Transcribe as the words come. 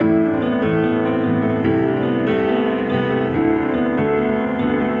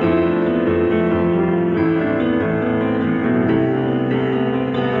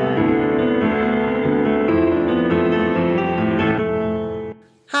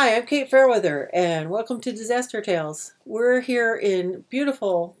Hi, I'm Kate Fairweather, and welcome to Disaster Tales. We're here in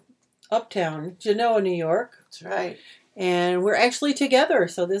beautiful uptown Genoa, New York, That's right. and we're actually together,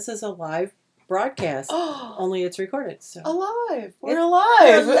 so this is a live broadcast. Oh, Only it's recorded. So alive. We're It's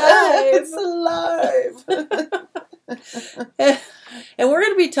alive. alive. It's alive. And we're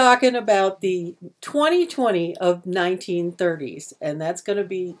going to be talking about the 2020 of 1930s, and that's going to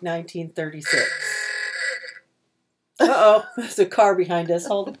be 1936. Uh-oh, there's a car behind us.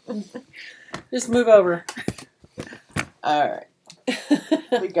 Hold on. Just move over. All right.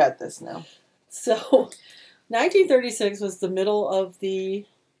 We got this now. So, 1936 was the middle of the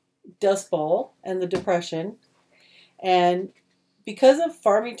Dust Bowl and the Depression. And because of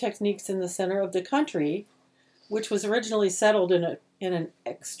farming techniques in the center of the country, which was originally settled in an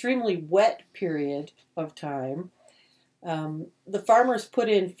extremely wet period of time, the farmers put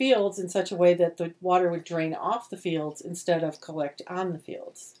in fields in such a way that the water would drain off the fields instead of collect on the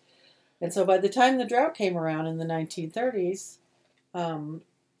fields. And so by the time the drought came around in the 1930s,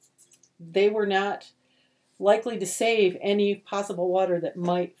 they were not likely to save any possible water that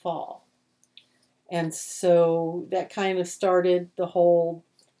might fall. And so that kind of started the whole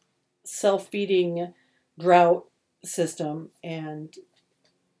self-feeding drought system. And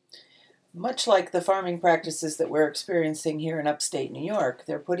Much like the farming practices that we're experiencing here in upstate New York,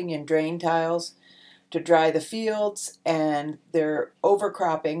 they're putting in drain tiles to dry the fields, and they're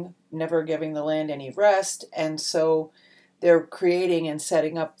overcropping, never giving the land any rest, and so they're creating and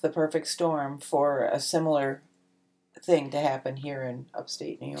setting up the perfect storm for a similar thing to happen here in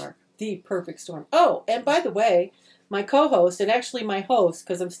upstate New York. the perfect storm. Oh, and by the way, my co-host, and actually my host,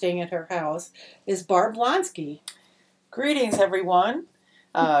 because I'm staying at her house, is Barb Blonsky. Greetings, everyone.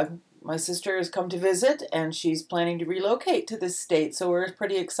 My sister has come to visit, and she's planning to relocate to this state, so we're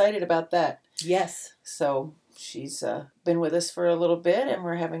pretty excited about that. Yes. So she's been with us for a little bit, and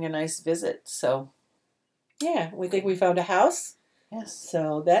we're having a nice visit. So Yeah, we think we found a house, yes.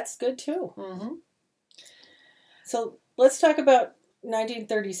 so that's good too. Mm-hmm. So let's talk about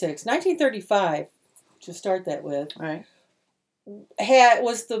 1936. 1935, to start that with, All right.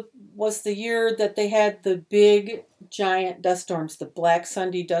 was the year that they had the big giant dust storms, the Black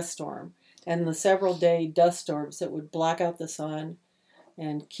Sunday dust storm, and the several day dust storms that would block out the sun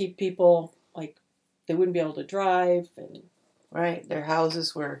and keep people they wouldn't be able to drive. And Right. Their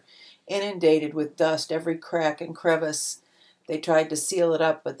houses were inundated with dust, every crack and crevice. They tried to seal it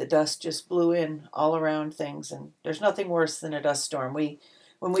up, but the dust just blew in all around things. And there's nothing worse than a dust storm.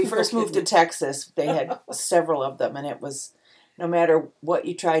 When we first moved to Texas, they had several of them, and it was no matter what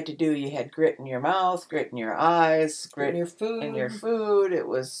you tried to do, you had grit in your mouth, grit in your eyes, in grit your food. in your food. It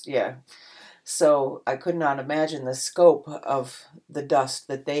was, yeah. So I could not imagine the scope of the dust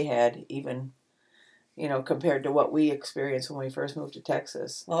that they had, even, compared to what we experienced when we first moved to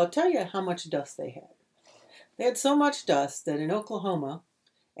Texas. Well, I'll tell you how much dust they had. They had so much dust that in Oklahoma,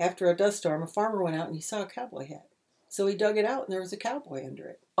 after a dust storm, a farmer went out and he saw a cowboy hat. So he dug it out and there was a cowboy under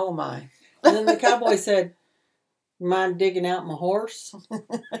it. Oh my. And then the cowboy said, "Mind digging out my horse?"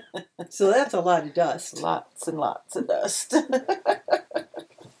 So that's a lot of dust. Lots and lots of dust.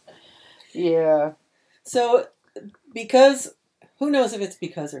 Yeah. So because, who knows if it's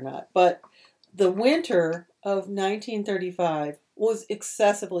because or not, but the winter of 1935 was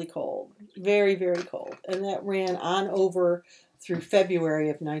excessively cold. Very, very cold. And that ran on over through February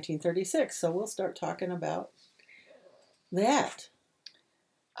of 1936. So we'll start talking about that.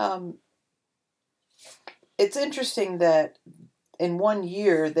 It's interesting that in 1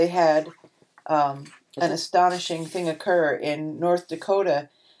 year they had an astonishing thing occur in North Dakota.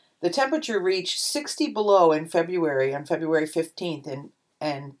 The temperature reached 60 below in February, on February 15th,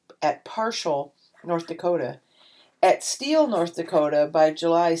 and at Parshall, North Dakota. At Steele, North Dakota, by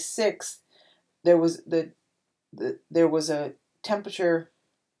July 6th, there was there was a temperature.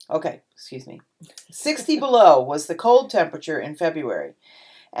 Okay, excuse me. 60 below was the cold temperature in February,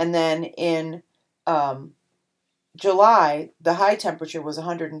 and then in July, the high temperature was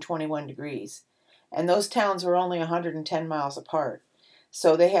 121 degrees, and those towns were only 110 miles apart.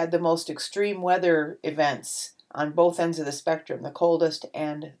 So they had the most extreme weather events on both ends of the spectrum, the coldest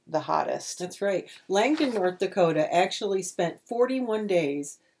and the hottest. That's right. Langdon, North Dakota actually spent 41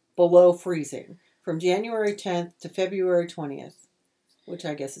 days below freezing from January 10th to February 20th, which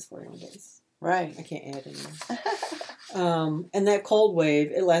I guess is 41 days. Right. I can't add anymore. And that cold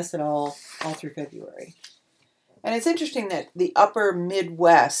wave, it lasted all through February. And it's interesting that the upper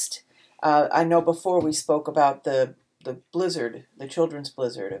Midwest, I know before we spoke about the blizzard, the children's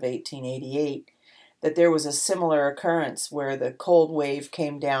blizzard of 1888, that there was a similar occurrence where the cold wave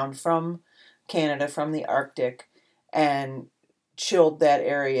came down from Canada, from the Arctic, and chilled that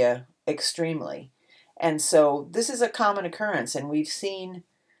area extremely. And so this is a common occurrence, and we've seen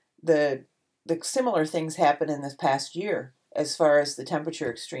the similar things happen in this past year as far as the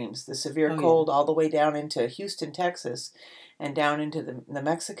temperature extremes, the severe cold all the way down into Houston, Texas, and down into the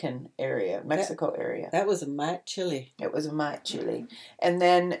Mexico area. That was a mite chilly. It was a mite chilly. And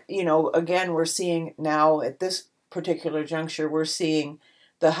then, again, we're seeing now at this particular juncture, we're seeing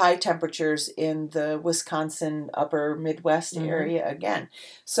the high temperatures in the Wisconsin upper Midwest area again.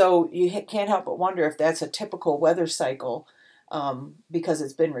 So you can't help but wonder if that's a typical weather cycle because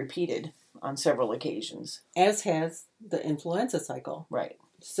it's been repeated on several occasions. As has the influenza cycle. Right.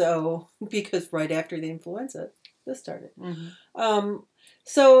 So, because right after the influenza, this started.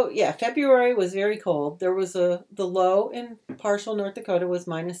 So, yeah, February was very cold. There was the low in Parshall, North Dakota was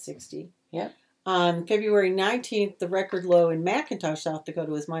minus 60. Yep. On February 19th, the record low in McIntosh, South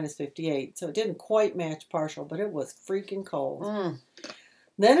Dakota was minus 58. So it didn't quite match Parshall, but it was freaking cold.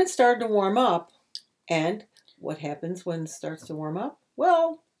 Then it started to warm up. And what happens when it starts to warm up?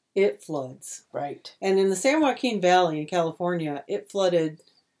 Well, it floods. Right. And in the San Joaquin Valley in California, it flooded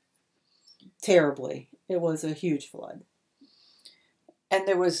terribly. It was a huge flood. And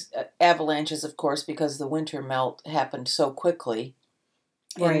there was avalanches, of course, because the winter melt happened so quickly.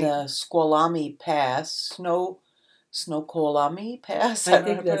 Right. In the Snoqualmie Pass, Snoqualmie Pass. I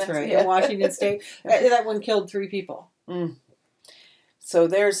think that's right. In Washington State, that one killed 3 people. So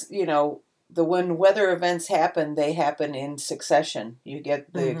there's, when weather events happen, they happen in succession. You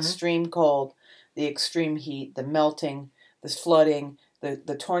get the extreme cold, the extreme heat, the melting, the flooding,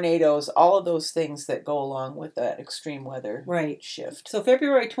 the tornadoes, all of those things that go along with that extreme weather shift. So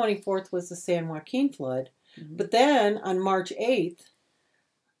February 24th was the San Joaquin flood. But then on March 8th,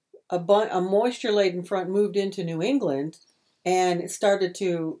 a moisture-laden front moved into New England, and it started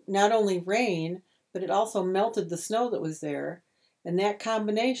to not only rain, but it also melted the snow that was there. And that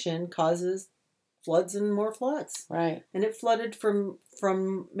combination causes floods and more floods. Right. And it flooded from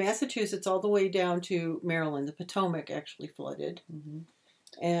Massachusetts all the way down to Maryland. The Potomac actually flooded.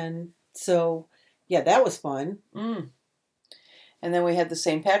 And so, yeah, that was fun. And then we had the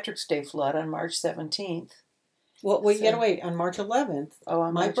St. Patrick's Day flood on March 17th. Well, you gotta wait. On March 11th. Oh,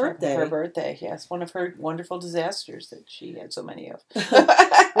 on my birthday. Her birthday, yes. One of her wonderful disasters that she had so many of.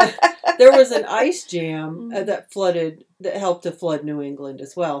 There was an ice jam that helped to flood New England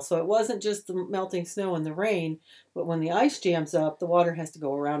as well. So it wasn't just the melting snow and the rain, but when the ice jams up, the water has to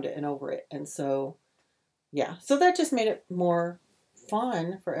go around it and over it. And so, yeah. So that just made it more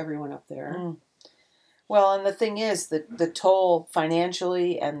fun for everyone up there. Well, and the thing is that the toll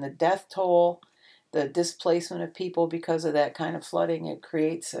financially and the death toll, the displacement of people because of that kind of flooding, it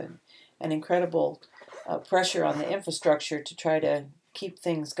creates an incredible pressure on the infrastructure to try to keep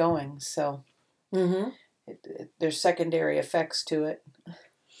things going. So there's secondary effects to it.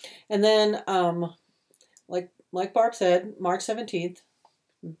 And then, like Barb said, March 17th,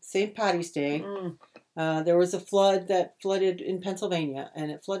 St. Patty's Day, there was a flood that flooded in Pennsylvania,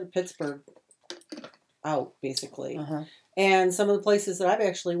 and it flooded Pittsburgh out, basically. And some of the places that I've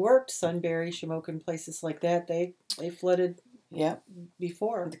actually worked, Sunbury, Shamokin, places like that, they flooded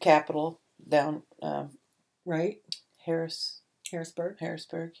before. The capital down right? Harrisburg,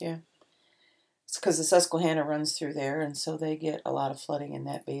 yeah. It's because the Susquehanna runs through there, and so they get a lot of flooding in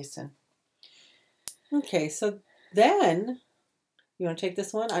that basin. Okay, so then, you want to take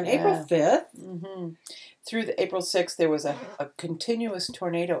this one? On April 5th. Through the April 6th, there was a continuous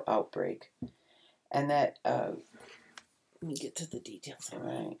tornado outbreak. And that... let me get to the details.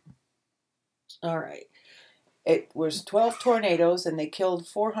 All right. It was 12 tornadoes, and they killed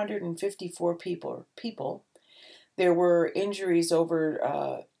 454 people. There were injuries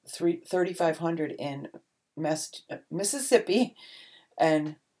over 3,500 in Mississippi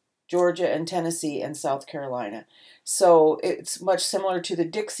and Georgia and Tennessee and South Carolina. So it's much similar to the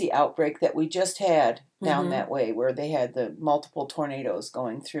Dixie outbreak that we just had down that way, where they had the multiple tornadoes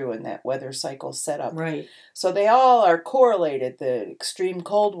going through and that weather cycle set up. Right. So they all are correlated, the extreme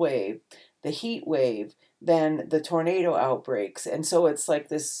cold wave, the heat wave, then the tornado outbreaks. And so it's like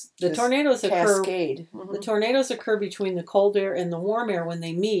this tornadoes cascade. The tornadoes occur between the cold air and the warm air when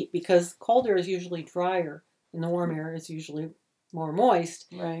they meet, because cold air is usually drier and the warm air is usually more moist.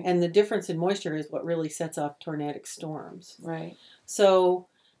 Right. And the difference in moisture is what really sets off tornadic storms. Right. So,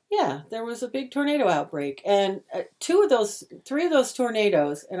 yeah, there was a big tornado outbreak. And 3 of those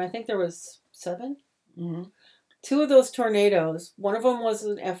tornadoes, and I think there was 7? 2 of those tornadoes, one of them was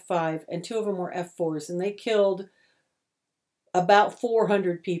an F5 and 2 of them were F4s, and they killed about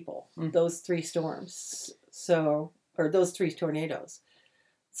 400 people, those 3 storms. Or those 3 tornadoes.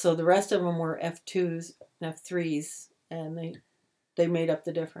 So the rest of them were F2s and F3s, and they made up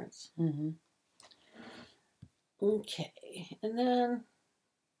the difference. Mm-hmm. Okay, and then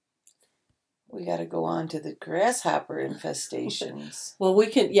we got to go on to the grasshopper infestations. Well,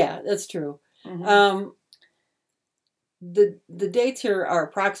 that's true. Mm-hmm. The dates here are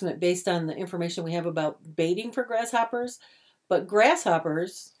approximate based on the information we have about baiting for grasshoppers, but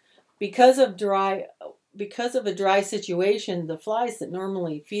grasshoppers, because of a dry situation, the flies that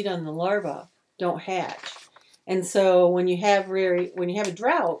normally feed on the larvae don't hatch, and so when you have a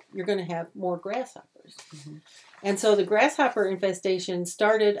drought, you're going to have more grasshoppers. Mm-hmm. And so the grasshopper infestation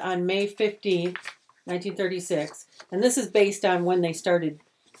started on May 15th, 1936, and this is based on when they started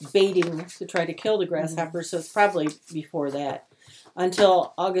baiting to try to kill the grasshoppers, so it's probably before that,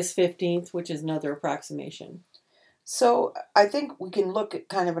 until August 15th, which is another approximation. So I think we can look at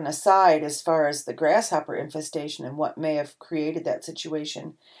kind of an aside as far as the grasshopper infestation and what may have created that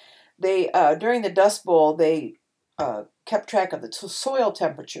situation. They during the Dust Bowl, they kept track of the soil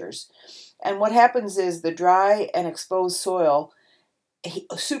temperatures. And what happens is the dry and exposed soil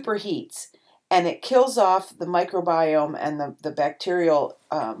superheats, and it kills off the microbiome and the bacterial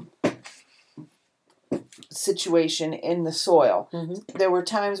situation in the soil. Mm-hmm. There were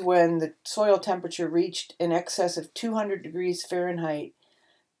times when the soil temperature reached in excess of 200 degrees Fahrenheit,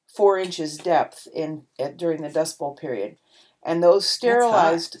 4 inches depth during the Dust Bowl period. And those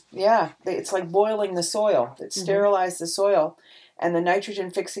sterilized, it's like boiling the soil. It sterilized the soil, and the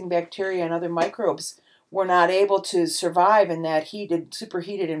nitrogen-fixing bacteria and other microbes were not able to survive in that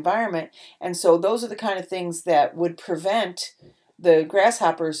superheated environment. And so those are the kind of things that would prevent the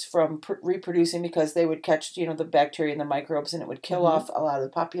grasshoppers from reproducing, because they would catch, the bacteria and the microbes, and it would kill off a lot of the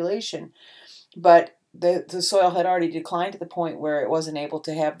population. But the soil had already declined to the point where it wasn't able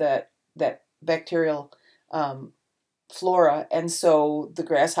to have that bacterial flora, and so the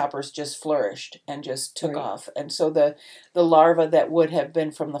grasshoppers just flourished and just took off. And so the larvae that would have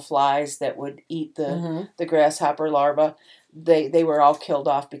been from the flies that would eat the grasshopper larvae, they were all killed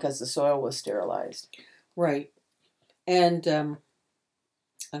off because the soil was sterilized. Right. And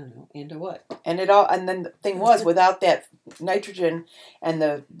I don't know, and what? And then the thing was, without that nitrogen and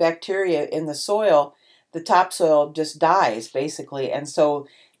the bacteria in the soil, the topsoil just dies basically, and so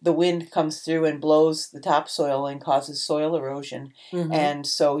the wind comes through and blows the topsoil and causes soil erosion, and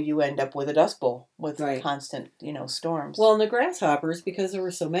so you end up with a Dust Bowl with constant, storms. Well, and the grasshoppers, because there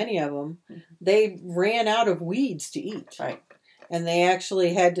were so many of them, they ran out of weeds to eat. Right. And they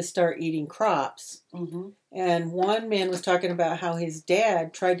actually had to start eating crops. Mm-hmm. And one man was talking about how his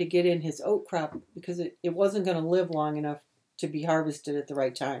dad tried to get in his oat crop because it wasn't going to live long enough to be harvested at the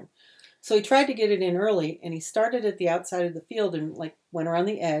right time. So he tried to get it in early, and he started at the outside of the field and went around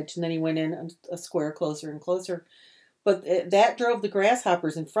the edge, and then he went in a square closer and closer. But that drove the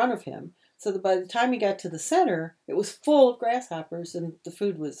grasshoppers in front of him, so that by the time he got to the center, it was full of grasshoppers, and the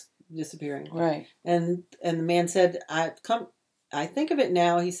food was disappearing. Right. And the man said, I think of it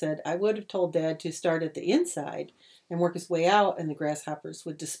now, he said, I would have told Dad to start at the inside and work his way out, and the grasshoppers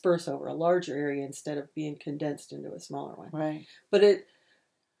would disperse over a larger area instead of being condensed into a smaller one. Right. But it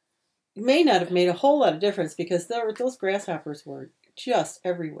may not have made a whole lot of difference, because those grasshoppers were just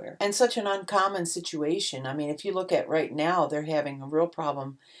everywhere. And such an uncommon situation. I mean, if you look at right now, they're having a real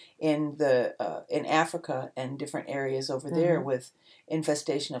problem in Africa and different areas over there with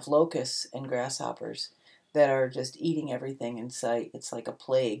infestation of locusts and grasshoppers that are just eating everything in sight. It's like a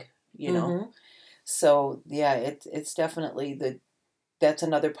plague, So yeah, it's definitely that's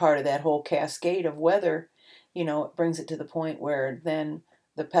another part of that whole cascade of weather. It brings it to the point where then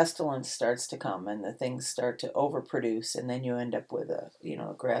the pestilence starts to come and the things start to overproduce, and then you end up with a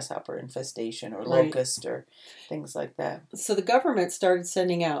grasshopper infestation or locust or things like that. So the government started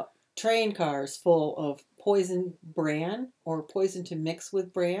sending out train cars full of poison bran or poison to mix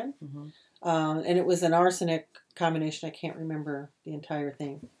with bran. And it was an arsenic combination. I can't remember the entire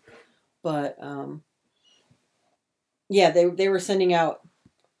thing. But, they were sending out,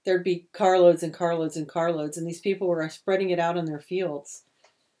 there'd be carloads and carloads and carloads, and these people were spreading it out on their fields.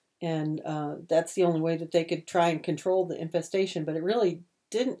 And that's the only way that they could try and control the infestation, but it really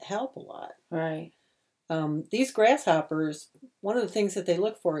didn't help a lot. Right. These grasshoppers, one of the things that they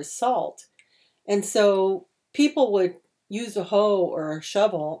look for is salt. And so people would use a hoe or a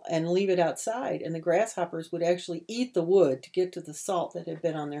shovel and leave it outside, and the grasshoppers would actually eat the wood to get to the salt that had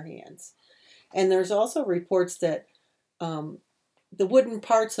been on their hands. And there's also reports that the wooden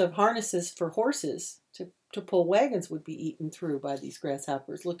parts of harnesses for horses to pull wagons would be eaten through by these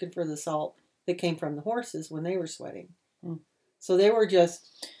grasshoppers, looking for the salt that came from the horses when they were sweating. So they were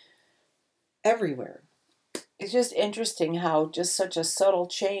just everywhere. It's just interesting how just such a subtle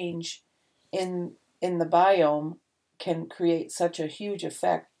change in the biome can create such a huge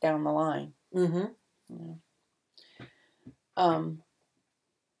effect down the line. Mm-hmm.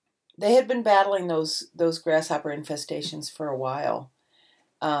 They had been battling those grasshopper infestations for a while,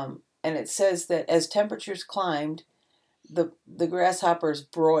 and it says that as temperatures climbed, the grasshoppers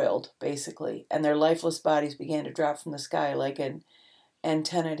broiled basically, and their lifeless bodies began to drop from the sky like an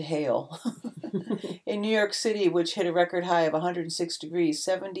antennaed hail. In New York City, which hit a record high of 106 degrees,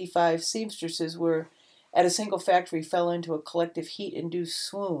 75 seamstresses were at a single factory fell into a collective heat-induced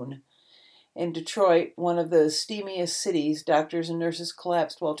swoon. In Detroit, one of the steamiest cities, doctors and nurses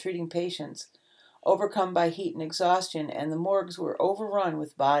collapsed while treating patients, overcome by heat and exhaustion, and the morgues were overrun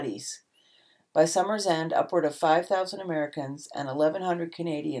with bodies. By summer's end, upward of 5,000 Americans and 1,100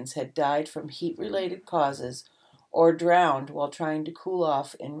 Canadians had died from heat-related causes or drowned while trying to cool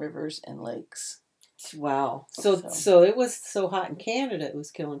off in rivers and lakes. Wow. So it was so hot in Canada, it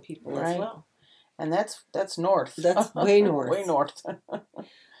was killing people as well. And that's north. That's way north. Way north.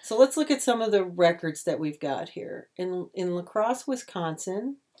 So let's look at some of the records that we've got here. In La Crosse,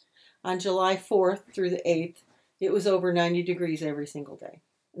 Wisconsin, on July 4th through the 8th, it was over 90 degrees every single day.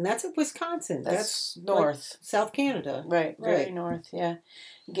 And that's in Wisconsin. That's north. Like South Canada. Right, very north, yeah.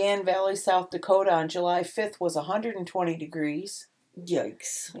 Gan Valley, South Dakota on July 5th was 120 degrees.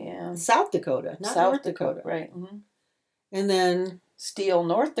 Yikes. Yeah. South Dakota, not South North Dakota. Right. Mm-hmm. And then Steele,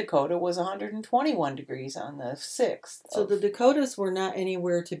 North Dakota was 121 degrees on the 6th. So the Dakotas were not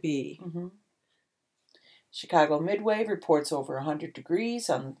anywhere to be. Mm-hmm. Chicago Midway reports over 100 degrees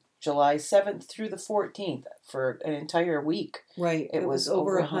on July 7th through the 14th for an entire week. Right. It was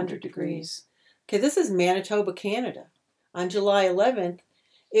over 100 degrees. Okay, this is Manitoba, Canada. On July 11th,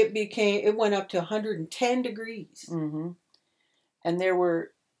 it went up to 110 degrees. Mm-hmm. And there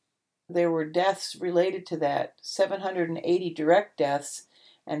were deaths related to that, 780 direct deaths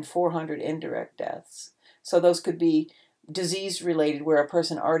and 400 indirect deaths. So those could be disease related, where a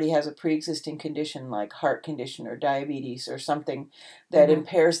person already has a pre-existing condition like heart condition or diabetes or something that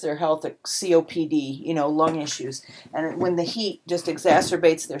impairs their health, like COPD, lung issues. And when the heat just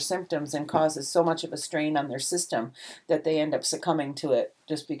exacerbates their symptoms and causes so much of a strain on their system that they end up succumbing to it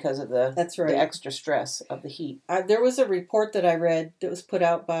just because of the extra stress of the heat. There was a report that I read that was put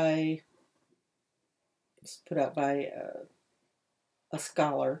out by a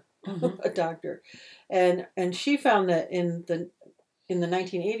scholar, a doctor, and she found that in the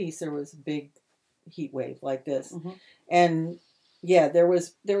 1980s there was a big heat wave like this, and there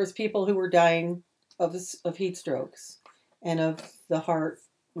was people who were dying of heat strokes and of the heart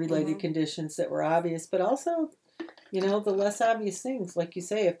related conditions that were obvious, but also the less obvious things, like you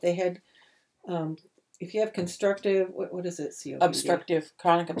say, if they had if you have constructive, what is it? COPD?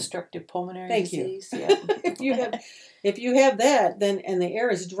 Chronic obstructive pulmonary disease. Thank you. Yeah. if you have that, then and the air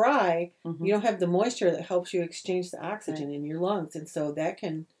is dry, you don't have the moisture that helps you exchange the oxygen in your lungs, and so that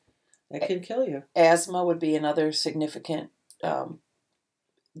can kill you. Asthma would be another significant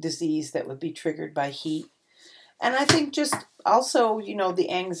disease that would be triggered by heat. And I think just also, the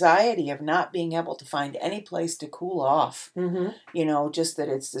anxiety of not being able to find any place to cool off. Just that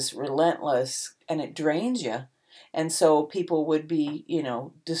it's this relentless, and it drains you. And so people would be,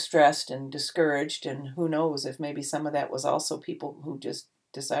 distressed and discouraged. And who knows if maybe some of that was also people who just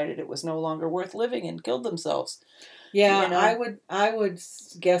decided it was no longer worth living and killed themselves. Yeah, I would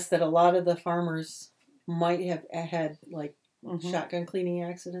guess that a lot of the farmers might have had like shotgun cleaning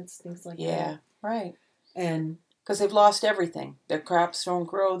accidents, things like that. Yeah, right. And because they've lost everything. Their crops don't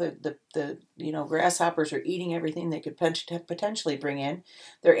grow. The grasshoppers are eating everything they could potentially bring in.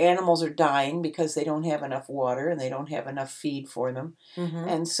 Their animals are dying because they don't have enough water and they don't have enough feed for them.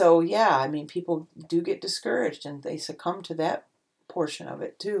 And so, people do get discouraged and they succumb to that portion of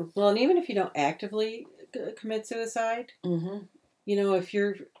it too. Well, and even if you don't actively commit suicide, if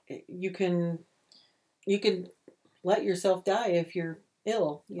you can let yourself die if you're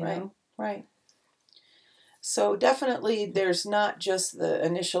ill. You know? Right. So definitely there's not just the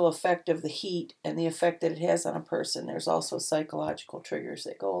initial effect of the heat and the effect that it has on a person. There's also psychological triggers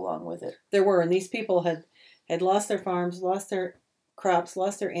that go along with it. There were, and these people had lost their farms, lost their crops,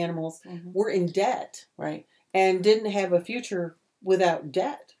 lost their animals, were in debt. Right. And didn't have a future without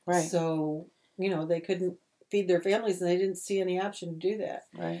debt. Right. So, they couldn't feed their families and they didn't see any option to do that.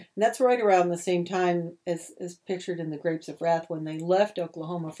 Right. And that's right around the same time as pictured in the Grapes of Wrath when they left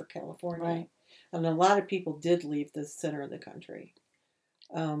Oklahoma for California. Right. And a lot of people did leave the center of the country.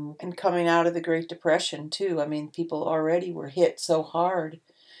 And coming out of the Great Depression, too. People already were hit so hard,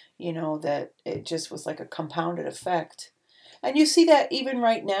 that it just was like a compounded effect. And you see that even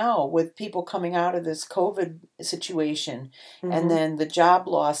right now with people coming out of this COVID situation, and Mm-hmm. then the job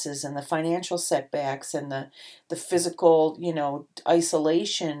losses and the financial setbacks and the physical,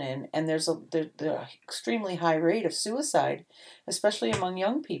 isolation, and there's the extremely high rate of suicide, especially among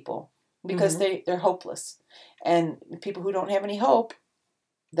young people, because Mm-hmm. they're hopeless. And people who don't have any hope,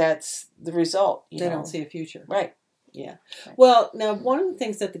 that's the result, They don't see a future. Right. Yeah. Right. Well, now one of the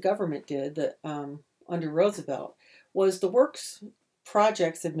things that the government did that under Roosevelt was the Works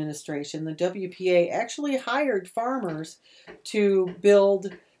Projects Administration, the WPA, actually hired farmers to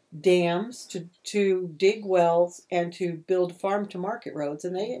build dams, to dig wells, and to build farm to market roads,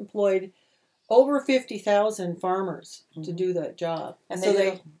 and they employed over 50,000 farmers to do that job. And so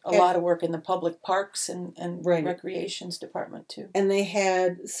they did a had, lot of work in the public parks and Right. recreations department too. And they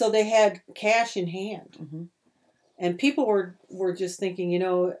had cash in hand. Mm-hmm. And people were just thinking,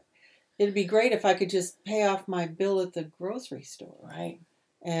 it'd be great if I could just pay off my bill at the grocery store. Right.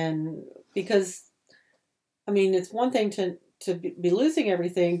 And because, I mean, it's one thing to be losing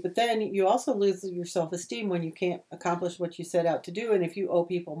everything, but then you also lose your self-esteem when you can't accomplish what you set out to do. And if you owe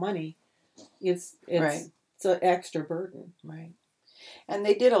people money, it's Right. It's an extra burden. Right. And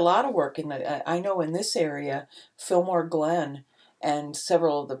they did a lot of work I know in this area, Fillmore Glen and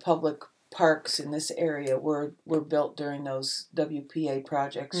several of the public parks in this area were built during those WPA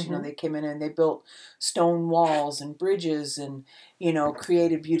projects. Mm-hmm. They came in and they built stone walls and bridges and,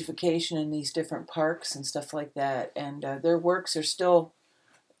 created beautification in these different parks and stuff like that. And their works are still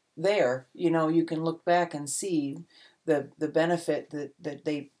there. You can look back and see the benefit that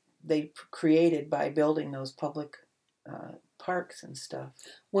they created by building those public parks and stuff.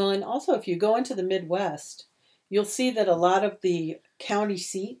 Well, and also if you go into the Midwest, you'll see that a lot of the county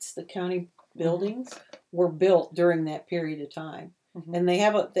seats, the county buildings, were built during that period of time. Mm-hmm. And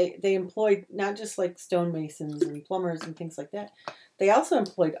they employed not just like stonemasons and plumbers and things like that. They also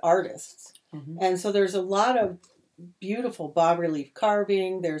employed artists. Mm-hmm. And so there's a lot of beautiful bas-relief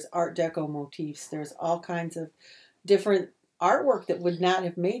carving, there's Art Deco motifs, there's all kinds of different artwork that would not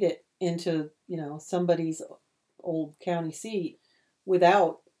have made it into, somebody's old county seat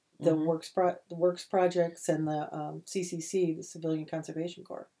without the works projects and the CCC, the Civilian Conservation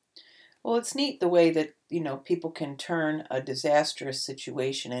Corps. Well, it's neat the way that people can turn a disastrous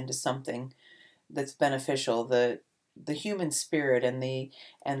situation into something that's beneficial. The human spirit and the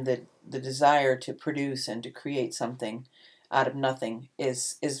desire to produce and to create something out of nothing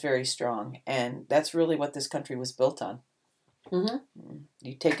is very strong, and that's really what this country was built on. Mm-hmm.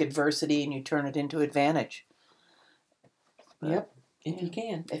 You take adversity and you turn it into advantage. Yep, if you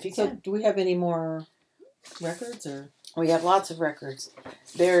can. If you can. So, do we have any more records or? We have lots of records.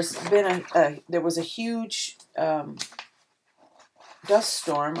 There's been there was a huge dust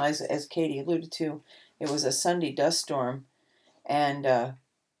storm, as Katie alluded to. It was a Sunday dust storm, and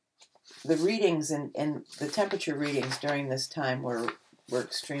the readings and the temperature readings during this time were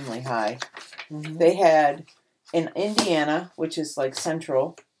extremely high. Mm-hmm. They had in Indiana, which is like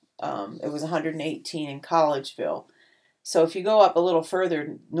central, it was 118 in Collegeville. So if you go up a little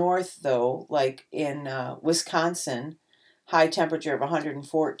further north, though, like in Wisconsin, high temperature of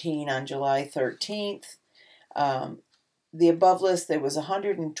 114 on July 13th. The above list, there was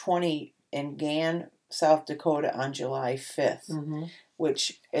 120 in Gann, South Dakota on July 5th,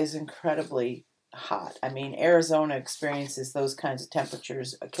 which is incredibly hot. I mean, Arizona experiences those kinds of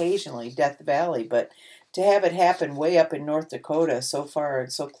temperatures occasionally, Death Valley, but to have it happen way up in North Dakota, so far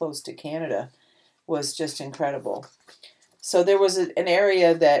and so close to Canada, was just incredible. So there was an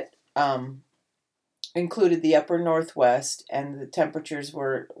area that included the upper Northwest, and the temperatures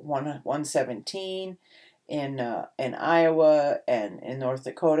were 117 in Iowa, and in North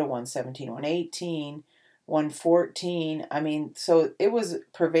Dakota 117, 118, 114. I mean, so it was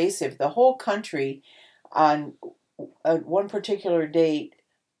pervasive. The whole country on one particular date,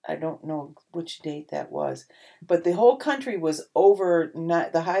 I don't know which date that was, but the whole country was over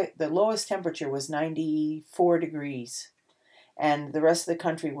the lowest temperature was 94 degrees, and the rest of the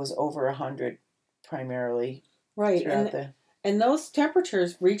country was over 100 primarily. Right, and those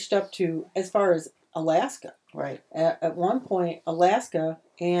temperatures reached up to as far as Alaska. Right. At one point, Alaska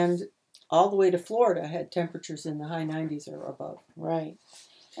and all the way to Florida had temperatures in the high 90s or above. Right.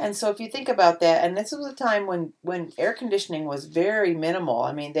 And so if you think about that, and this was a time when air conditioning was very minimal.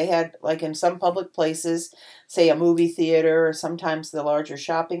 I mean, they had, like in some public places, say a movie theater or sometimes the larger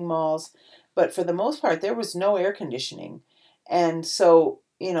shopping malls, but for the most part, there was no air conditioning. And so,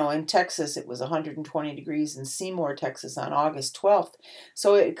 in Texas, it was 120 degrees in Seymour, Texas on August 12th.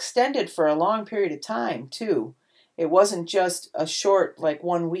 So it extended for a long period of time, too. It wasn't just a short,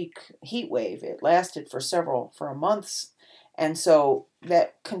 1 week heat wave. It lasted for months. And so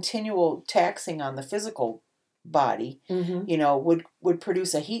that continual taxing on the physical body, would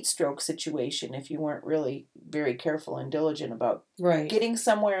produce a heat stroke situation if you weren't really very careful and diligent about getting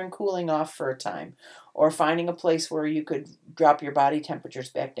somewhere and cooling off for a time, or finding a place where you could drop your body temperatures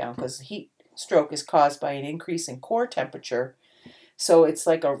back down, because heat stroke is caused by an increase in core temperature. So it's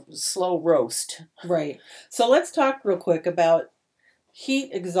like a slow roast. Right. So let's talk real quick about heat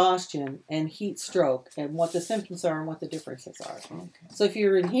exhaustion and heat stroke and what the symptoms are and what the differences are. Okay. So if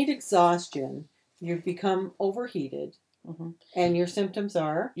you're in heat exhaustion, you've become overheated, and your symptoms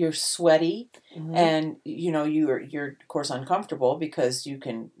are? You're sweaty, and you're of course uncomfortable, because you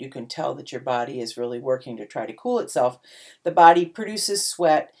can tell that your body is really working to try to cool itself. The body produces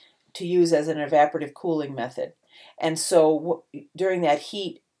sweat to use as an evaporative cooling method, and so during that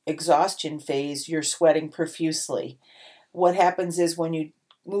heat exhaustion phase, you're sweating profusely. What happens is, when you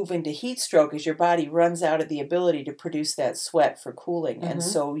move into heat stroke, is your body runs out of the ability to produce that sweat for cooling, and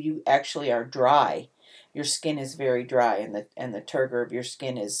so you actually are dry. Your skin is very dry, and the turgor of your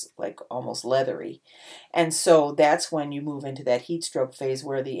skin is like almost leathery. And so that's when you move into that heat stroke phase,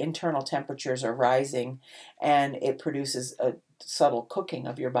 where the internal temperatures are rising, and it produces a subtle cooking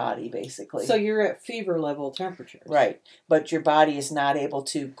of your body, basically. So you're at fever level temperatures. Right. But your body is not able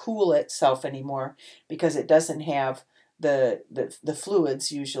to cool itself anymore, because it doesn't have the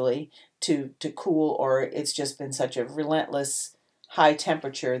fluids usually to cool, or it's just been such a relentless high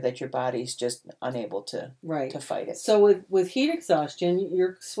temperature that your body's just unable to fight it. So with heat exhaustion,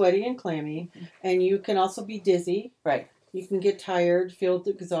 you're sweaty and clammy, and you can also be dizzy. Right. You can get tired, feel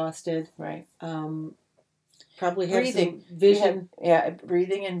exhausted. Right. Probably have breathing, some vision.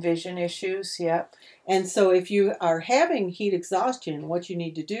 Breathing and vision issues. Yep. And so if you are having heat exhaustion, what you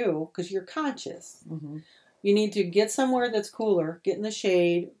need to do, because you're conscious, you need to get somewhere that's cooler, get in the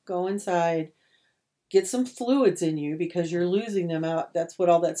shade, go inside, get some fluids in you, because you're losing them out. That's what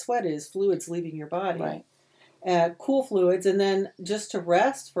all that sweat is, fluids leaving your body. Right. Cool fluids, and then just to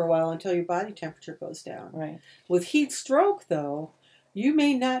rest for a while until your body temperature goes down. Right. With heat stroke, though, you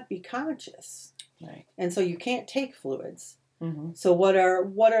may not be conscious. Right. And so you can't take fluids. So what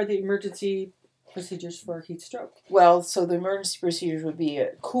are the emergency procedures for heat stroke? Well, so the emergency procedures would be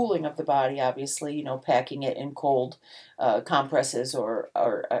a cooling of the body, obviously, packing it in cold compresses or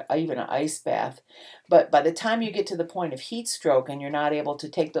even an ice bath. But by the time you get to the point of heat stroke and you're not able to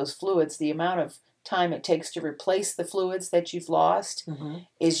take those fluids, the amount of time it takes to replace the fluids that you've lost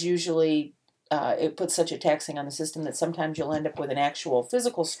is usually, it puts such a taxing on the system that sometimes you'll end up with an actual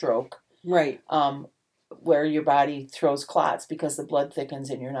physical stroke. Right. Where your body throws clots because the blood thickens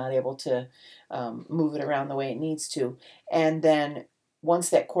and you're not able to move it around the way it needs to. And then once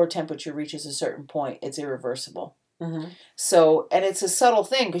that core temperature reaches a certain point, it's irreversible. So, and it's a subtle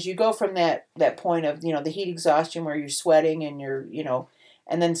thing, because you go from that point of, the heat exhaustion where you're sweating and you're,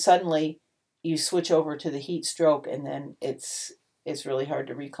 and then suddenly you switch over to the heat stroke, and then it's really hard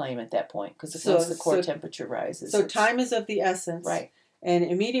to reclaim at that point, because once the core temperature rises. So time is of the essence. Right. And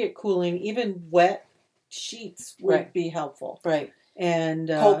immediate cooling, even wet sheets would be helpful. Right. And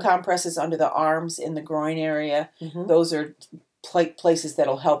cold compresses under the arms, in the groin area. Those are places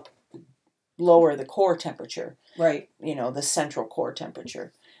that'll help lower the core temperature. Right. The central core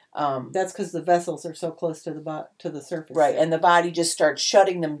temperature. That's because the vessels are so close to the surface. Right, and the body just starts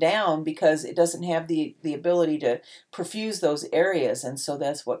shutting them down because it doesn't have the ability to perfuse those areas, and so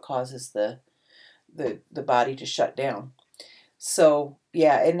that's what causes the body to shut down. So,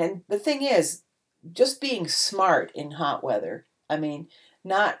 yeah, and then the thing is, just being smart in hot weather. I mean,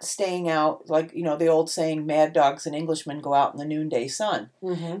 not staying out, like, the old saying, mad dogs and Englishmen go out in the noonday sun.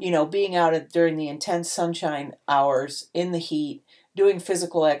 Being out during the intense sunshine hours in the heat, doing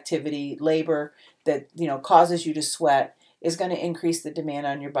physical activity, labor that, causes you to sweat, is going to increase the demand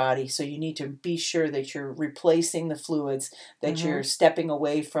on your body. So you need to be sure that you're replacing the fluids, that you're stepping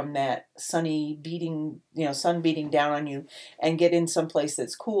away from that sun beating down on you, and get in some place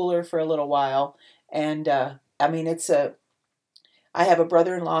that's cooler for a little while. And I have a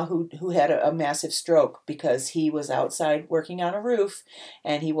brother-in-law who had a massive stroke because he was outside working on a roof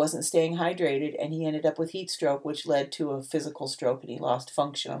and he wasn't staying hydrated, and he ended up with heat stroke, which led to a physical stroke, and he lost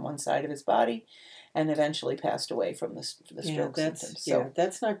function on one side of his body and eventually passed away from the stroke symptoms. So,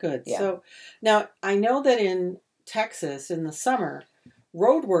 that's not good. Yeah. So now I know that in Texas in the summer,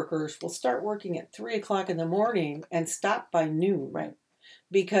 road workers will start working at 3:00 in the morning and stop by noon. Right.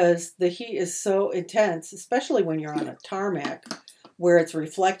 Because the heat is so intense, especially when you're on a tarmac, where it's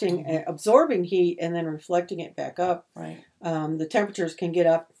reflecting, absorbing heat and then reflecting it back up. Right. The temperatures can get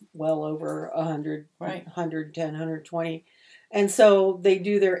up well over 100, right. 110, 120. And so they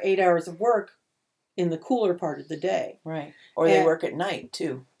do their 8 hours of work in the cooler part of the day. Right. Or they And- work at night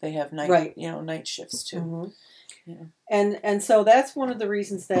too. They have night, Right. Night shifts too. Mm-hmm. Yeah. And so that's one of the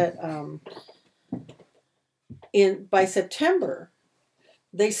reasons that by September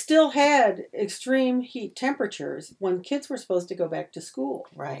they still had extreme heat temperatures when kids were supposed to go back to school.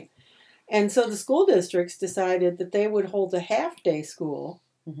 Right. And so the school districts decided that they would hold a half-day school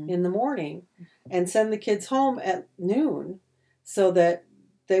in the morning and send the kids home at noon so that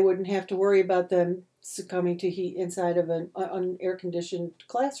they wouldn't have to worry about them succumbing to heat inside of an air-conditioned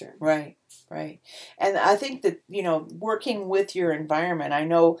classroom. Right, right. And I think that, working with your environment, I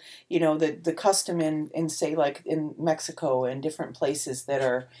know, the custom in say, like in Mexico and different places that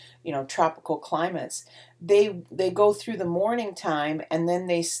are, tropical climates, they go through the morning time and then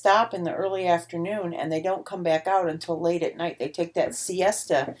they stop in the early afternoon and they don't come back out until late at night. They take that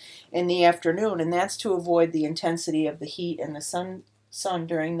siesta in the afternoon, and that's to avoid the intensity of the heat and the sun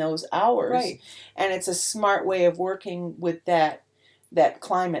during those hours. Right. And it's a smart way of working with that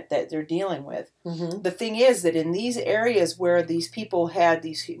climate that they're dealing with. Mm-hmm. The thing is that in these areas where these people had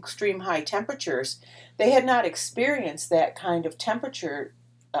these extreme high temperatures, they had not experienced that kind of temperature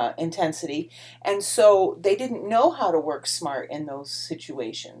intensity, and so they didn't know how to work smart in those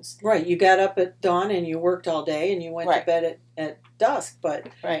situations. Right. You got up at dawn and you worked all day and you went to bed at dusk. But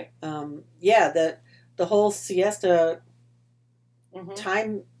right. The whole siesta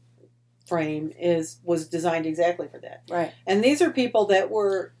time frame was designed exactly for that. Right. And these are people that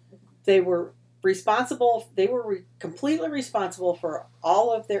were responsible. They were completely responsible for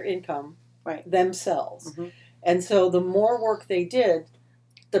all of their income themselves. Mm-hmm. And so the more work they did,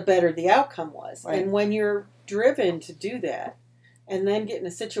 the better the outcome was. Right. And when you're driven to do that and then get in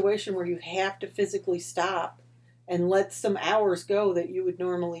a situation where you have to physically stop and let some hours go that you would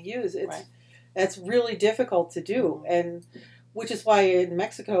normally use, that's really difficult to do. Mm-hmm. And which is why in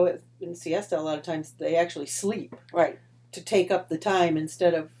Mexico, in siesta, a lot of times they actually sleep. Right. To take up the time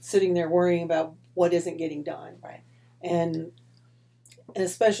instead of sitting there worrying about what isn't getting done. Right. And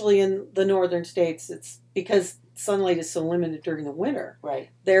especially in the northern states, it's because sunlight is so limited during the winter. Right.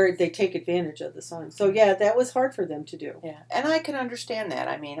 They take advantage of the sun. So yeah, that was hard for them to do. Yeah. And I can understand that.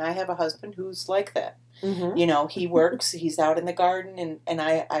 I mean, I have a husband who's like that. Mm-hmm. He works, he's out in the garden, and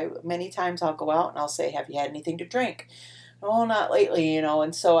I many times I'll go out and I'll say, "Have you had anything to drink?" "Oh, not lately,"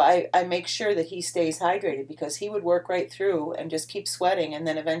 and so I make sure that he stays hydrated, because he would work right through and just keep sweating and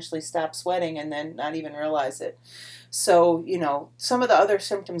then eventually stop sweating and then not even realize it. So, some of the other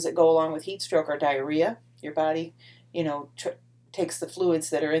symptoms that go along with heat stroke are diarrhea. Your body, takes the fluids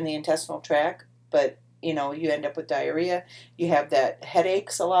that are in the intestinal tract, but, you end up with diarrhea. You have that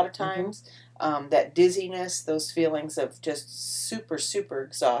headaches a lot of times, that dizziness, those feelings of just super, super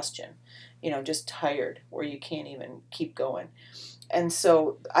exhaustion. Just tired, where you can't even keep going. And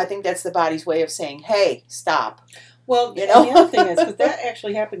so I think that's the body's way of saying, hey, stop. Well, and the other thing is, because that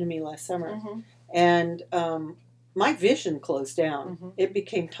actually happened to me last summer, and my vision closed down. Mm-hmm. It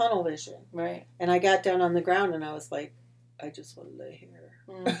became tunnel vision. Right. And I got down on the ground and I was like, I just want to lay here.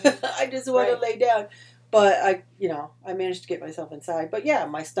 Mm-hmm. I just want to lay down. But I managed to get myself inside. But yeah,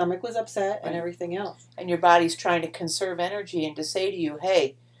 my stomach was upset and everything else. And your body's trying to conserve energy and to say to you,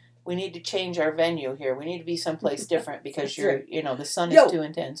 hey, we need to change our venue here. We need to be someplace different because the sun is too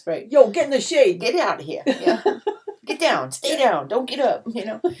intense. Right. Yo, get in the shade. Get out of here. Yeah. Get down. Stay down. Don't get up.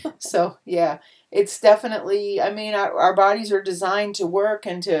 So, yeah, it's definitely, our bodies are designed to work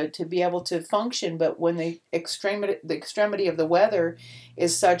and to be able to function. But when the extremity of the weather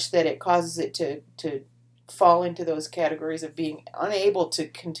is such that it causes it to fall into those categories of being unable to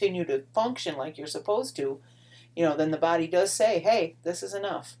continue to function like you're supposed to, then the body does say, hey, this is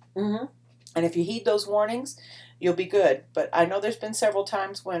enough. Mm-hmm. And if you heed those warnings, you'll be good. But I know there's been several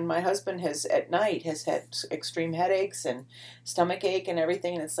times when my husband at night has had extreme headaches and stomach ache and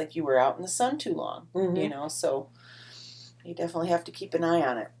everything, and it's like you were out in the sun too long, so you definitely have to keep an eye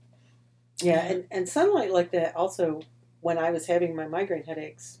on it. Yeah, and sunlight like that also, when I was having my migraine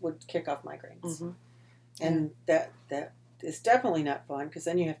headaches, would kick off migraines. Mm-hmm. And that is definitely not fun, because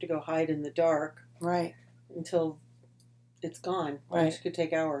then you have to go hide in the dark. Right. Until it's gone. Right. Which could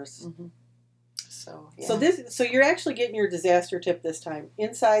take hours. Mm-hmm. So, yeah. So you're actually getting your disaster tip this time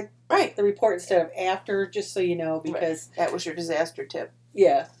inside the report instead of after, just so you know, because that was your disaster tip.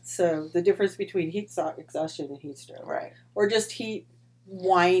 Yeah. So the difference between heat exhaustion and heat stroke. Right. Or just heat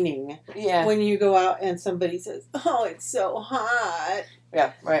whining. Yeah. When you go out and somebody says, "Oh, it's so hot."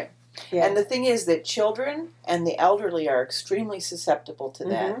 Yeah, right. Yeah. And the thing is that children and the elderly are extremely susceptible to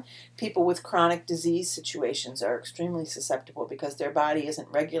that. Mm-hmm. People with chronic disease situations are extremely susceptible because their body isn't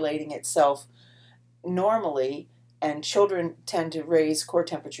regulating itself normally and children tend to raise core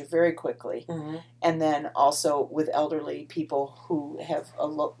temperature very quickly. Mm-hmm. And then also with elderly people who have a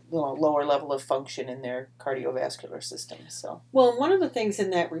lower level of function in their cardiovascular system. So, well, one of the things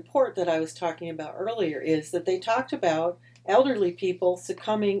in that report that I was talking about earlier is that they talked about elderly people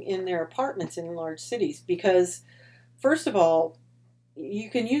succumbing in their apartments in large cities because, first of all,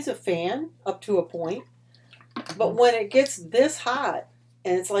 you can use a fan up to a point, but when it gets this hot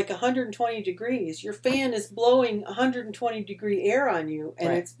and it's like 120 degrees, your fan is blowing 120 degree air on you,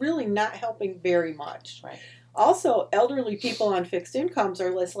 and it's really not helping very much. Right. Also, elderly people on fixed incomes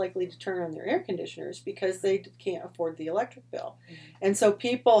are less likely to turn on their air conditioners because they can't afford the electric bill. Mm-hmm. And so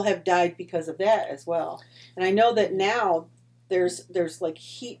people have died because of that as well. And I know that now there's like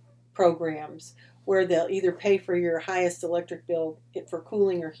heat programs where they'll either pay for your highest electric bill for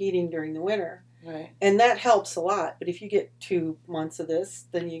cooling or heating during the winter. Right. And that helps a lot. But if you get 2 months of this,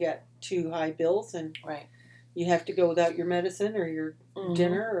 then you got 2 high bills and you have to go without your medicine or your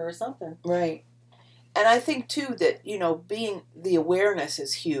dinner or something. Right. And I think, too, that, being the awareness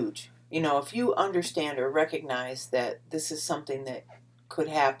is huge. If you understand or recognize that this is something that could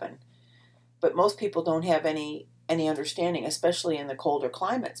happen, but most people don't have any understanding, especially in the colder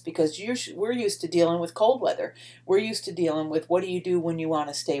climates, because we're used to dealing with cold weather. We're used to dealing with what do you do when you want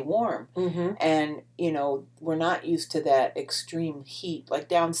to stay warm. Mm-hmm. And, we're not used to that extreme heat, like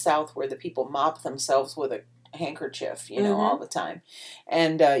down south where the people mop themselves with a handkerchief, all the time.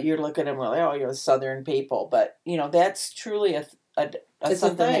 And you're looking at them like, oh, you're southern people. But, that's truly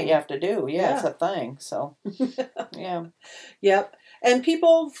something that you have to do. Yeah, it's a thing. So, yeah. Yep. And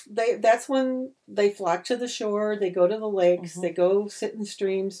people, that's when they flock to the shore, they go to the lakes, they go sit in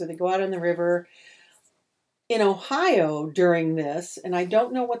streams, or they go out on the river. In Ohio during this, and I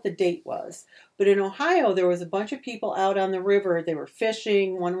don't know what the date was, but in Ohio there was a bunch of people out on the river. They were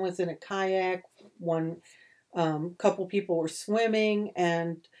fishing. One was in a kayak. One couple people were swimming,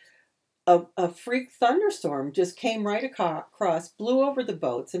 and a freak thunderstorm just came right across, blew over the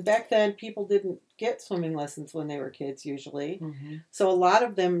boats. And back then, people didn't get swimming lessons when they were kids usually. Mm-hmm. So a lot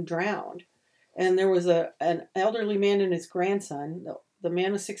of them drowned. And there was an elderly man and his grandson. The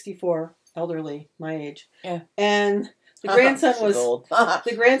man was 64, elderly, my age. Yeah. And the grandson was,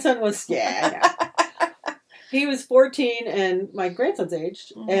 he was 14 and my grandson's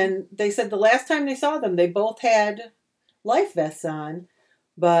age. Mm-hmm. And they said the last time they saw them, they both had life vests on.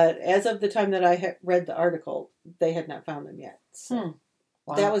 But as of the time that I had read the article, they had not found them yet. So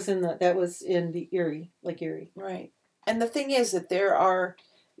wow. That was in the Erie, Lake Erie. Right. And the thing is that there are,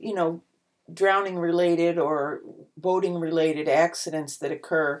 drowning related or boating related accidents that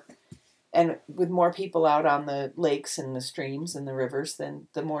occur, and with more people out on the lakes and the streams and the rivers, then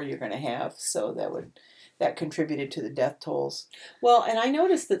the more you're going to have. So that contributed to the death tolls. Well, and I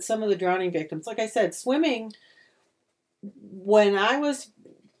noticed that some of the drowning victims, like I said, swimming. When I was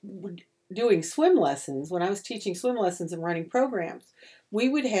doing swim lessons, when I was teaching swim lessons and running programs, we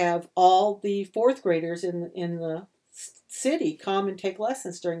would have all the 4th graders in the city come and take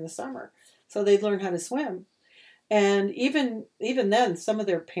lessons during the summer. So they'd learn how to swim. And even then, some of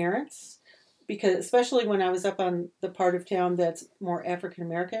their parents, because especially when I was up on the part of town that's more African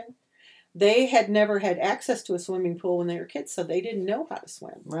American, they had never had access to a swimming pool when they were kids, so they didn't know how to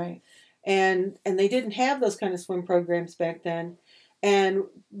swim. Right. And they didn't have those kind of swim programs back then. And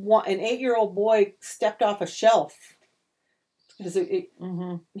an 8-year-old boy stepped off a shelf because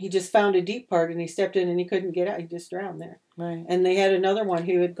he just found a deep part and he stepped in and he couldn't get out. He just drowned there. Right. And they had another one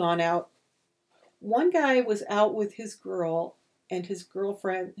who had gone out. One guy was out with his girl and his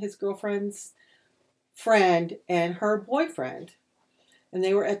girlfriend's friend and her boyfriend. And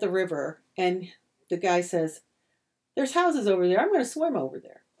they were at the river. And the guy says, "There's houses over there. I'm going to swim over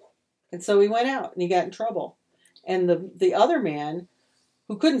there." And so he went out and he got in trouble. And the other man,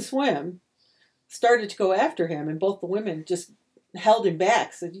 who couldn't swim, started to go after him. And both the women just held him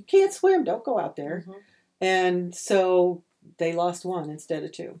back, said, "You can't swim. Don't go out there." Mm-hmm. And so they lost one instead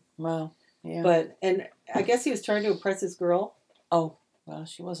of 2. Wow. Yeah. And I guess he was trying to impress his girl. Oh, well,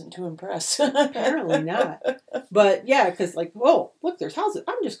 she wasn't too impressed. Apparently not. But yeah, because whoa, look, there's houses.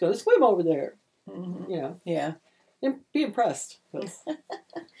 I'm just going to swim over there. Mm-hmm. Yeah. Be impressed.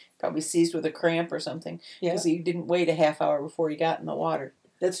 Probably seized with a cramp or something because he didn't wait a half hour before he got in the water.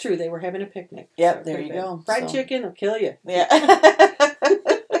 That's true. They were having a picnic. Yep, so there you go. Fried chicken will kill you. Yeah.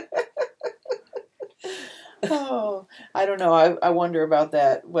 Oh, I don't know. I wonder about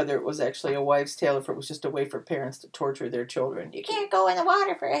that, whether it was actually a wives' tale or if it was just a way for parents to torture their children. You can't go in the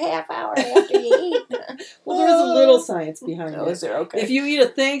water for a half hour after you eat. Well, there's a little science behind it. Is there? Okay. If you eat a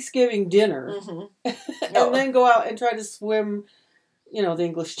Thanksgiving dinner and then go out and try to swim, the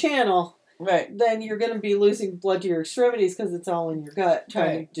English Channel, Right. then you're going to be losing blood to your extremities because it's all in your gut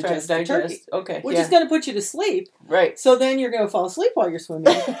trying to digest the turkey. Okay. Which is going to put you to sleep. Right. So then you're going to fall asleep while you're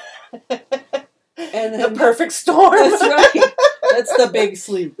swimming. And then, the perfect storm. That's right. That's the big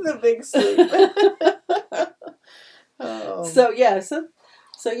sleep. The big sleep. Oh. So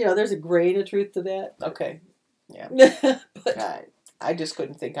there's a grain of truth to that. Okay. Yeah. But I just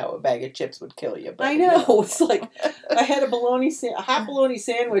couldn't think how a bag of chips would kill you. But, I know. It's like I had a hot bologna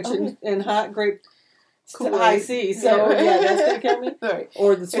sandwich and hot grape high C. So that's gonna kill me. Right.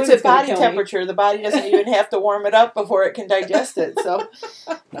 Or the it's at body temperature. The body doesn't even have to warm it up before it can digest it. So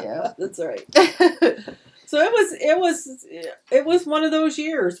yeah, that's right. So it was one of those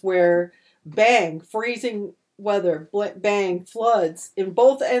years where bang, freezing weather, bang, floods in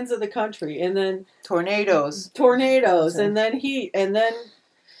both ends of the country, and then tornadoes, and then heat, and then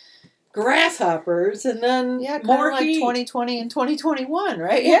grasshoppers, and then more like heat. 2020 and 2021,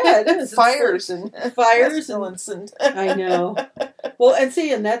 right? Yeah, it is. fires and pestilence and I know. Well,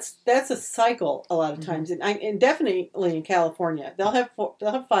 and that's a cycle a lot of times, and definitely in California, they'll have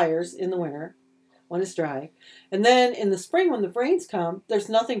fires in the winter when it's dry, and then in the spring when the rains come, there's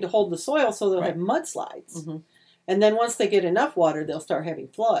nothing to hold the soil, so they'll have mudslides. Mm-hmm. And then once they get enough water, they'll start having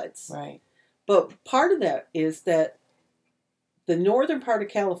floods. Right. But part of that is that the northern part of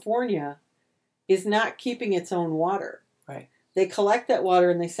California is not keeping its own water. Right. They collect that water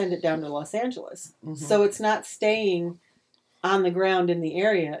and they send it down to Los Angeles. Mm-hmm. So it's not staying on the ground in the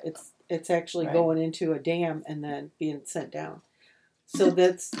area. It's actually going into a dam and then being sent down. So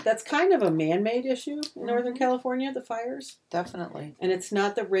that's kind of a man-made issue in Northern California, the fires. Definitely. And it's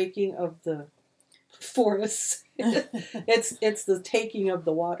not the raking of the forests. it's the taking of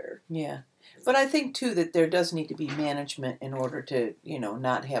the water. Yeah. But I think, too, that there does need to be management in order to,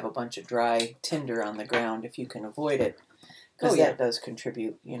 not have a bunch of dry tinder on the ground if you can avoid it. Because that does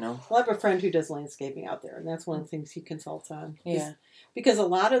contribute, Well, I have a friend who does landscaping out there, and that's one of the things he consults on. Yeah. Because a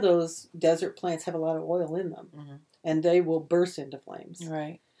lot of those desert plants have a lot of oil in them, and they will burst into flames.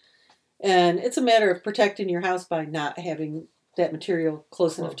 Right. And it's a matter of protecting your house by not having that material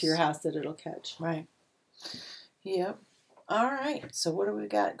close enough to your house that it'll catch. Right. Yep. All right. So what do we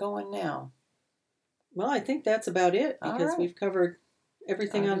got going now? Well, I think that's about it because we've covered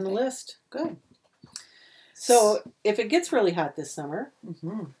everything on the list. Good. So if it gets really hot this summer,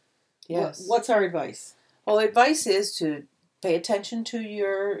 yes. What's our advice? Well, advice is to pay attention to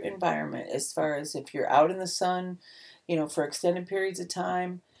your environment as far as if you're out in the sun, for extended periods of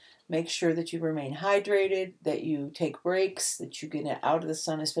time. Make sure that you remain hydrated, that you take breaks, that you get out of the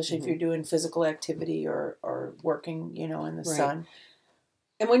sun, especially if you're doing physical activity or working, in the sun.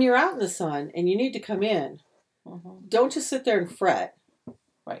 And when you're out in the sun and you need to come in, don't just sit there and fret.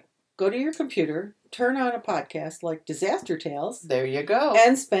 Right. Go to your computer, turn on a podcast like Disaster Tales. There you go.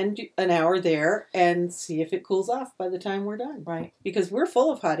 And spend an hour there and see if it cools off by the time we're done. Right. Because we're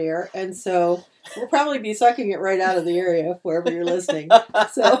full of hot air, and so we'll probably be sucking it right out of the area wherever you're listening.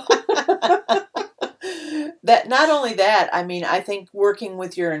 So that not only that, I think working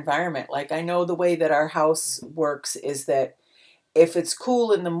with your environment, like I know the way that our house works is that if it's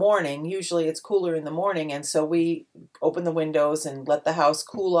cool in the morning, usually it's cooler in the morning, and so we open the windows and let the house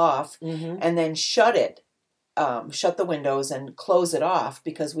cool off, and then shut the windows and close it off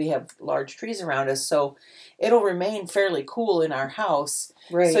because we have large trees around us, so it'll remain fairly cool in our house.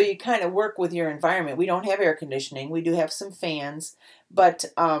 Right. So you kind of work with your environment. We don't have air conditioning. We do have some fans, but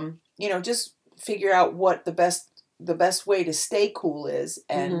just figure out what the best way to stay cool is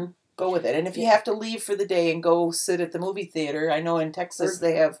and go with it. And if you have to leave for the day and go sit at the movie theater, I know in Texas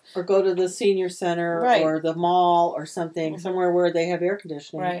they have... Or go to the senior center or the mall or something, somewhere where they have air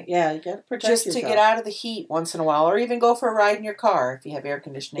conditioning. Right. Yeah, you got to protect yourself. Just to get out of the heat once in a while, or even go for a ride in your car if you have air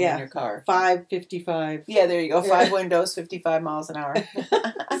conditioning in your car. 55. Yeah, there you go. 5 windows, 55 miles an hour.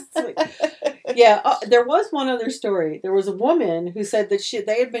 Yeah, there was one other story. There was a woman who said that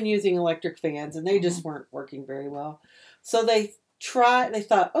they had been using electric fans and they just weren't working very well. So they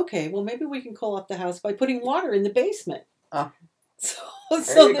thought, okay, well, maybe we can cool off the house by putting water in the basement. Oh.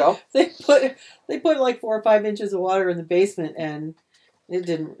 So you go. They put like 4 or 5 inches of water in the basement, and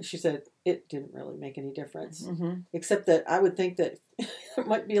she said it didn't really make any difference. Except that I would think that there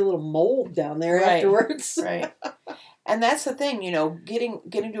might be a little mold down there afterwards. Right. And that's the thing,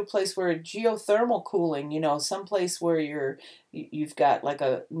 getting to a place where geothermal cooling, someplace where you've got like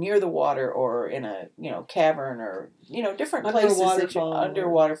a near the water or in a cavern or different places that you're under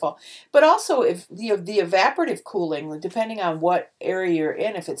waterfall. But also if the evaporative cooling, depending on what area you're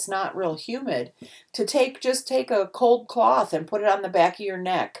in, if it's not real humid, to just take a cold cloth and put it on the back of your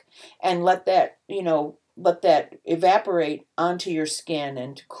neck and let that let that evaporate onto your skin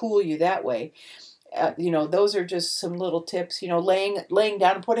and to cool you that way. Those are just some little tips. Laying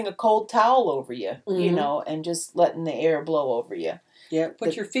down and putting a cold towel over you. And just letting the air blow over you. Yeah,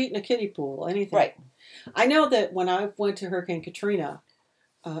 put your feet in a kiddie pool. Anything. Right. I know that when I went to Hurricane Katrina,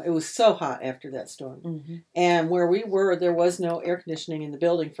 it was so hot after that storm. Mm-hmm. And where we were, there was no air conditioning in the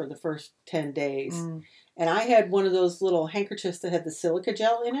building for the first 10 days. Mm. And I had one of those little handkerchiefs that had the silica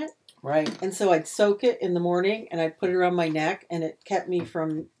gel in it. Right. And so I'd soak it in the morning and I'd put it around my neck, and it kept me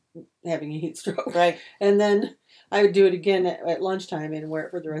from having a heat stroke. Right. And then I would do it again at lunchtime and wear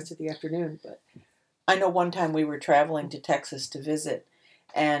it for the rest of the afternoon. But I know one time we were traveling to Texas to visit,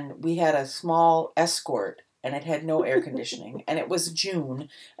 and we had a small Escort, and it had no air conditioning, and it was June,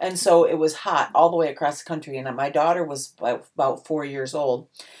 and so it was hot all the way across the country, and my daughter was about 4 years old.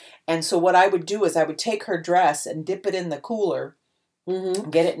 And so what I would do is I would take her dress and dip it in the cooler,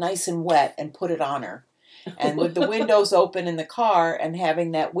 get it nice and wet, and put it on her. And with the windows open in the car and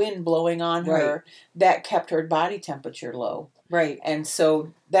having that wind blowing on her, that kept her body temperature low. Right. And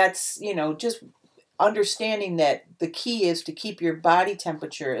so that's, just understanding that the key is to keep your body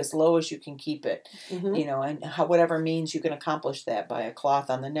temperature as low as you can keep it, and whatever means you can accomplish that by a cloth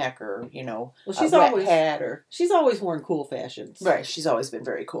on the neck or, she's a wet hat or... She's always worn cool fashions. Right. She's always been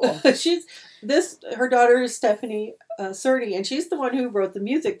very cool. Her daughter is Stephanie Cerny, and she's the one who wrote the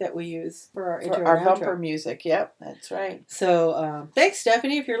music that we use for our intro and bumper music. Yep, that's right. So thanks,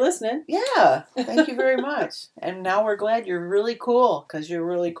 Stephanie, if you're listening. Yeah, thank you very much. And now we're glad you're really cool, because you're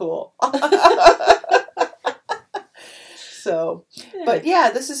really cool. So, but yeah,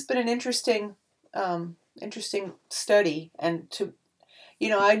 this has been an interesting study, and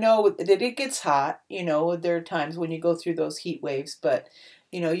I know that it gets hot. There are times when you go through those heat waves, but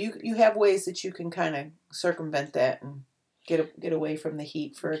you have ways that you can kind of circumvent that and get away from the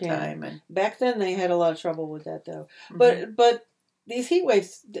heat for a time. And back then they had a lot of trouble with that, though. But these heat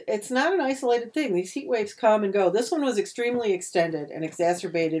waves, it's not an isolated thing. These heat waves come and go. This one was extremely extended and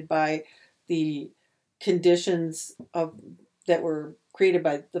exacerbated by the conditions that were created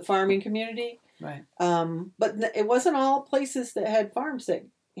by the farming community. Right. But it wasn't all places that had farms that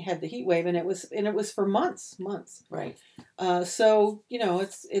had the heat wave, and it was for months. Right. So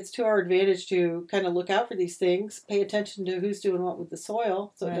it's to our advantage to kind of look out for these things, pay attention to who's doing what with the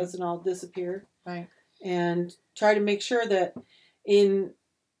soil, so it doesn't all disappear. Right. And try to make sure that we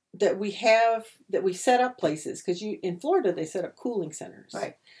set up places, because in Florida they set up cooling centers.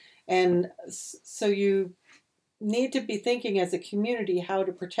 Right. And so you need to be thinking as a community how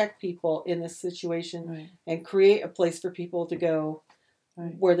to protect people in this situation, and create a place for people to go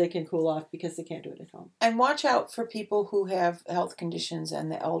where they can cool off, because they can't do it at home. And watch out for people who have health conditions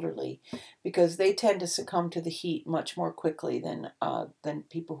and the elderly, because they tend to succumb to the heat much more quickly than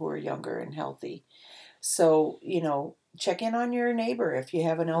people who are younger and healthy. So, check in on your neighbor if you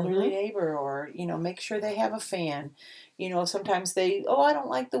have an elderly neighbor, or, make sure they have a fan. Sometimes I don't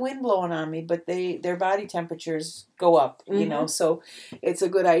like the wind blowing on me, but their body temperatures go up, so it's a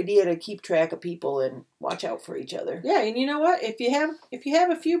good idea to keep track of people and watch out for each other. Yeah. And you know what? If you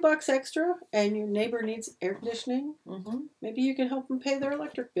have a few bucks extra and your neighbor needs air conditioning, maybe you can help them pay their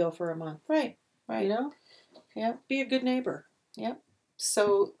electric bill for a month. Right. Yeah. Be a good neighbor. Yep.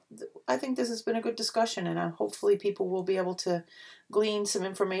 So I think this has been a good discussion, and hopefully people will be able to glean some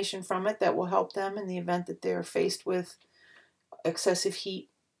information from it that will help them in the event that they're faced with excessive heat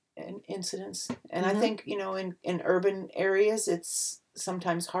and incidents. And I think, in urban areas, it's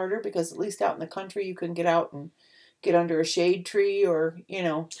sometimes harder, because at least out in the country, you can get out and get under a shade tree, or,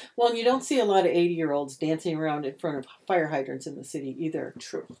 Well, and you don't see a lot of 80-year-olds dancing around in front of fire hydrants in the city either.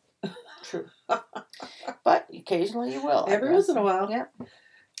 True. But occasionally you will. Every once in a while. Yeah.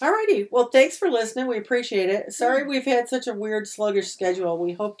 Alrighty. Well, thanks for listening. We appreciate it. Sorry we've had such a weird, sluggish schedule.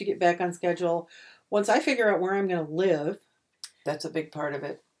 We hope to get back on schedule once I figure out where I'm going to live. That's a big part of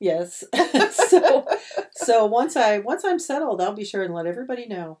it. Yes. So once I'm settled, I'll be sure and let everybody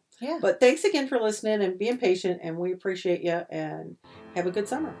know. Yeah. But thanks again for listening and being patient, and we appreciate you, and have a good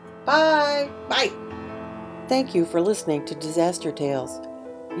summer. Bye. Bye. Thank you for listening to Disaster Tales.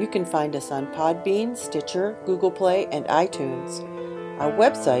 You can find us on Podbean, Stitcher, Google Play, and iTunes. Our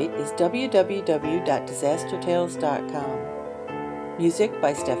website is www.disastertales.com. Music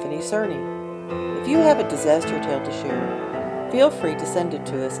by Stephanie Cerny. If you have a disaster tale to share, feel free to send it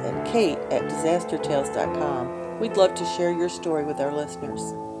to us at kate@disastertales.com. We'd love to share your story with our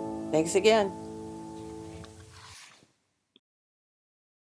listeners. Thanks again.